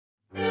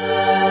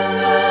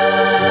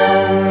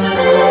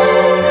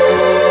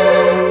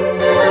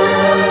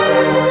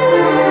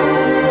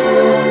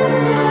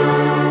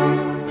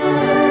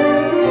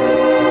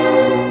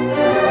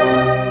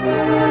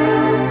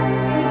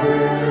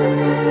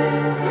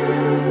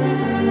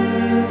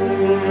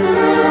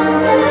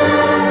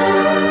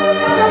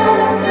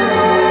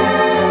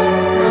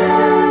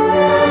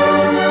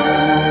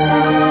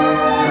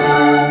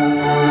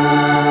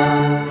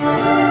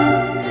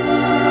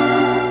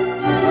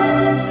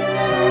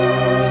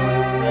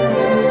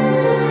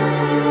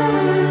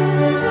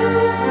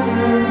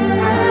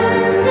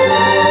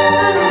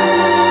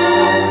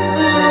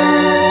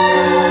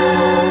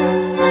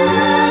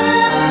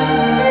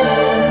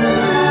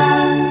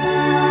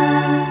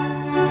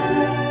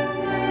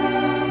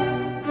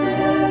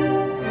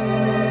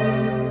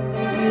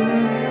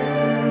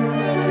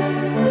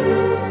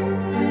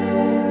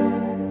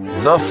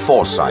The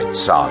Forsyte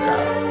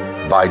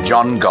Saga by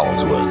John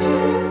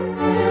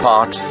Galsworthy.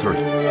 Part 3.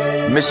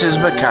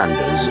 Mrs.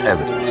 McCander's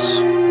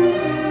Evidence.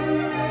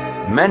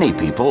 Many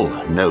people,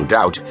 no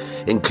doubt,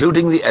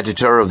 including the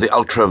editor of the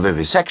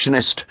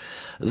Ultra-Vivisectionist,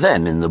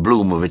 then in the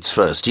bloom of its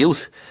first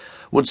youth,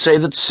 would say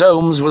that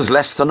Soames was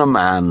less than a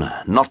man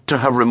not to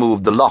have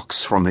removed the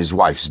locks from his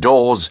wife's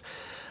doors,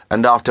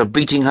 and after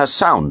beating her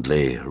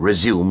soundly,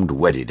 resumed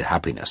wedded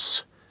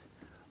happiness.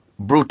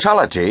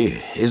 Brutality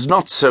is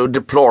not so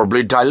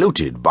deplorably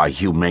diluted by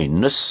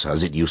humaneness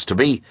as it used to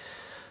be,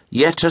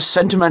 yet a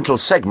sentimental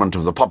segment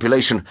of the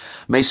population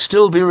may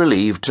still be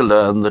relieved to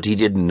learn that he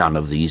did none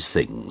of these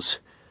things.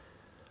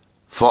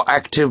 For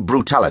active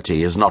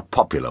brutality is not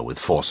popular with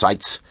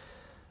Forsytes.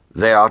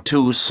 They are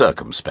too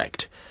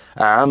circumspect,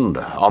 and,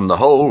 on the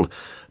whole,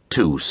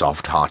 too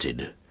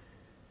soft-hearted.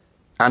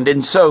 And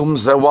in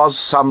Soames there was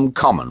some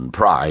common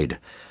pride,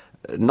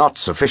 not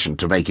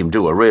sufficient to make him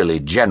do a really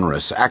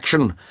generous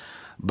action,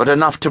 but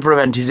enough to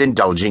prevent his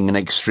indulging an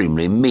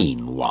extremely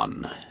mean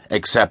one,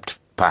 except,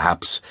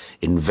 perhaps,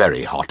 in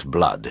very hot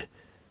blood.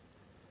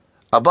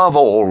 Above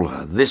all,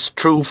 this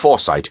true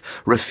Forsyte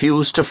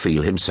refused to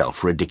feel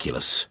himself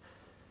ridiculous.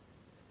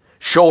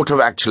 Short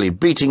of actually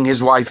beating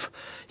his wife,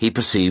 he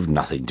perceived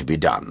nothing to be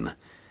done.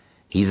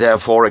 He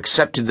therefore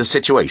accepted the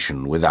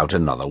situation without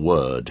another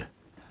word.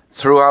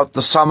 Throughout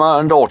the summer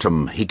and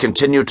autumn he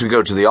continued to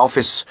go to the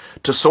office,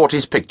 to sort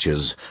his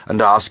pictures,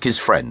 and ask his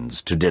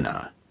friends to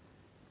dinner.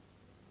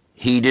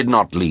 He did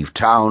not leave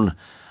town.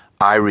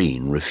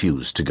 Irene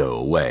refused to go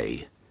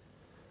away.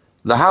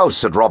 The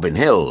house at Robin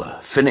Hill,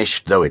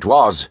 finished though it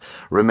was,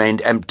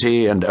 remained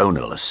empty and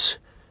ownerless.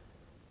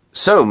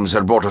 Soames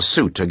had brought a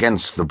suit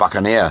against the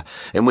Buccaneer,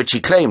 in which he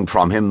claimed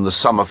from him the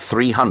sum of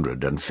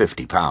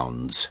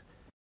 £350.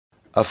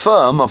 A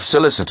firm of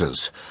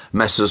solicitors,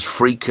 Messrs.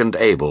 Freak and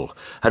Abel,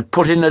 had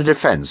put in a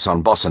defence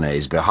on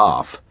Bossonet's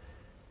behalf.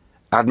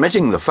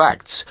 Admitting the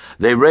facts,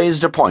 they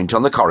raised a point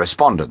on the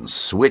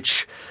correspondence,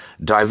 which,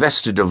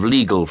 divested of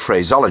legal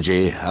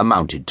phraseology,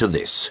 amounted to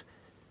this: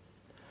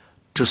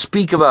 to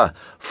speak of a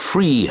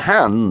free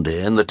hand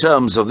in the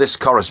terms of this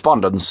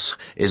correspondence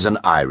is an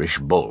Irish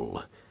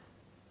bull.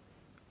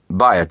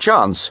 By a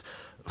chance,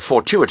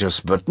 fortuitous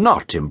but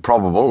not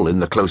improbable in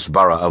the close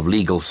borough of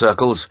legal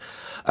circles,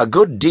 a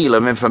good deal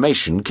of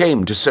information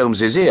came to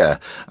Soames's ear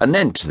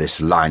anent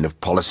this line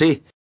of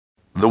policy.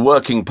 The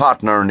working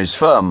partner in his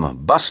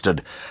firm,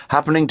 Bustard,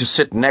 happening to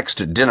sit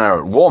next at dinner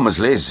at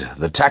Wormersley's,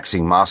 the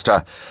taxing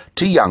master,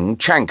 to young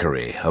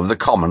Chankery of the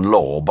common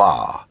law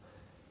bar.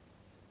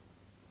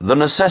 The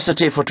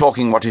necessity for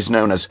talking what is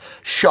known as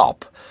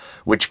shop,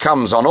 which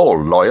comes on all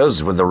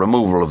lawyers with the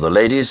removal of the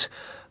ladies,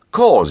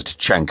 caused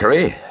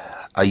Chankery,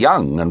 a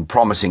young and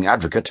promising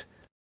advocate,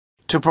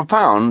 to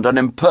propound an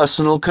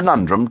impersonal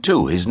conundrum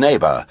to his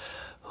neighbour,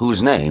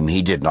 whose name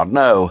he did not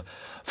know,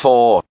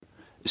 for,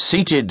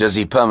 seated as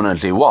he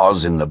permanently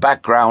was in the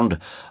background,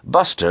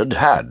 Bustard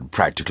had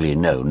practically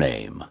no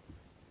name.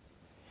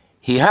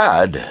 He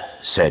had,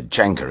 said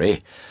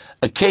Chankery,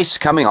 a case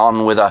coming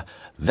on with a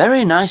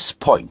very nice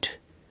point.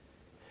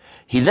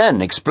 He then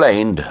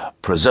explained,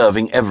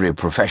 preserving every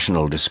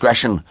professional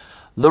discretion,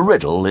 the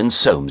riddle in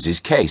Soames's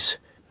case.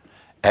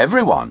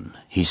 Everyone,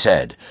 he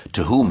said,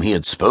 to whom he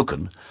had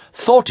spoken,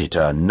 thought it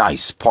a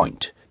nice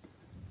point.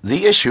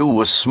 The issue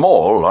was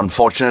small,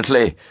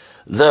 unfortunately,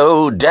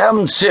 though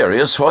damned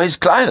serious for his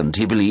client,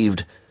 he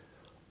believed.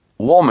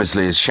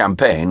 Wormersley's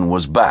champagne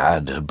was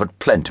bad, but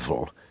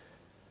plentiful.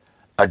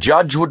 A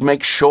judge would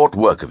make short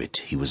work of it,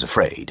 he was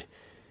afraid.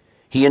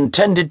 He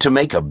intended to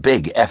make a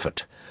big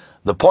effort.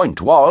 The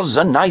point was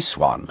a nice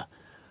one.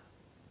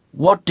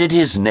 What did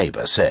his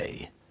neighbour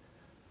say?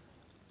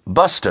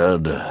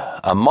 Bustard,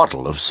 a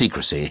model of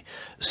secrecy,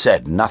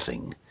 said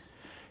nothing.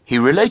 He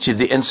related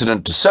the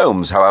incident to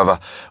Soames, however,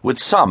 with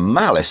some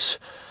malice,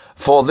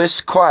 for this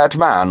quiet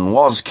man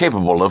was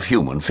capable of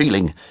human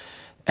feeling,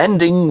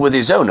 ending with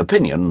his own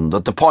opinion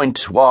that the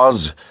point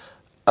was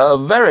a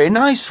very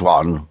nice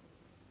one.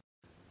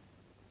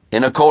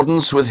 In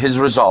accordance with his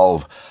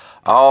resolve,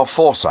 our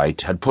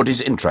Forsyte had put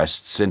his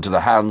interests into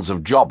the hands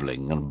of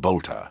Jobling and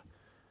Bolter.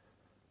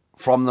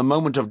 From the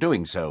moment of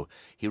doing so,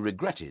 he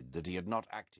regretted that he had not acted.